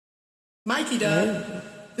MikelSadler,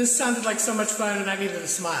 this sounded like so much fun and I needed a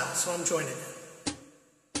smile, so I'm joining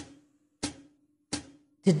it.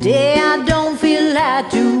 Today I don't feel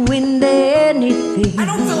like doing anything. I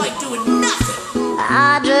don't feel like doing nothing.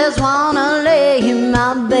 I just wanna lay in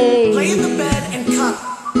my bed. Lay in the bed and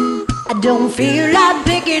cuddle. I don't feel like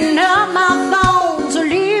picking up my phone to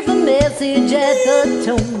leave a message at the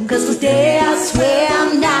tone. Cause today I swear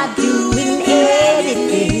I'm not doing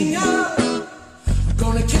anything.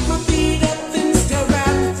 Gonna kick my feet up and stare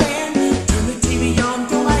at the fan. Turn the TV on,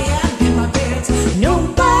 throw my hand in my pants.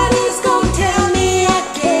 Nobody's gonna tell me I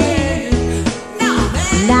can't. Nah,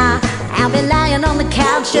 man. Nah, I'll be lying on the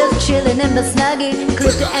couch just chilling in the snuggie.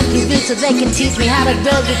 Click the MTV so they can teach me how to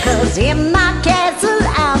boogie. Cause in my castle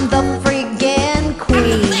I'm the freaking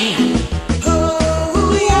queen.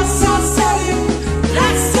 Oh, yes, I said it.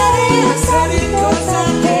 I said it cause I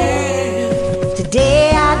can. Today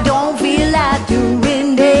I don't feel like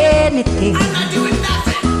doing anything. I'm not doing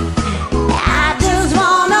nothing. I just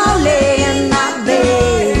wanna lay in my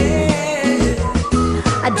bed.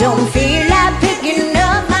 I don't feel like picking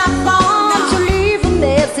up my phone to leave a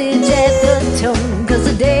message at the tone. Cause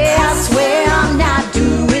today I swear I'm not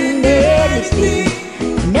doing anything.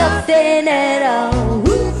 Nothing at all.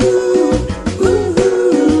 Woo-hoo,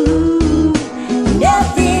 woo-hoo.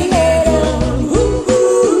 Nothing at all.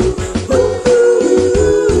 Woo-hoo, woo-hoo.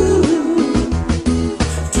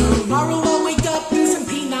 Tomorrow I'll wake up, do some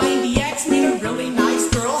P90X, meet a really nice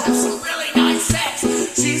girl, have some really nice sex.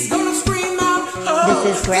 She's gonna scream out, oh,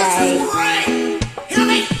 This is great. Hear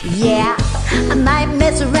me? Yeah, I might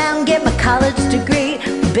mess around, get my college degree.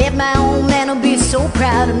 Bet my old man will be so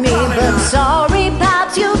proud of me. But sorry,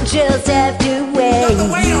 Pops, you'll just have to wait. Wait a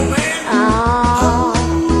minute. Oh,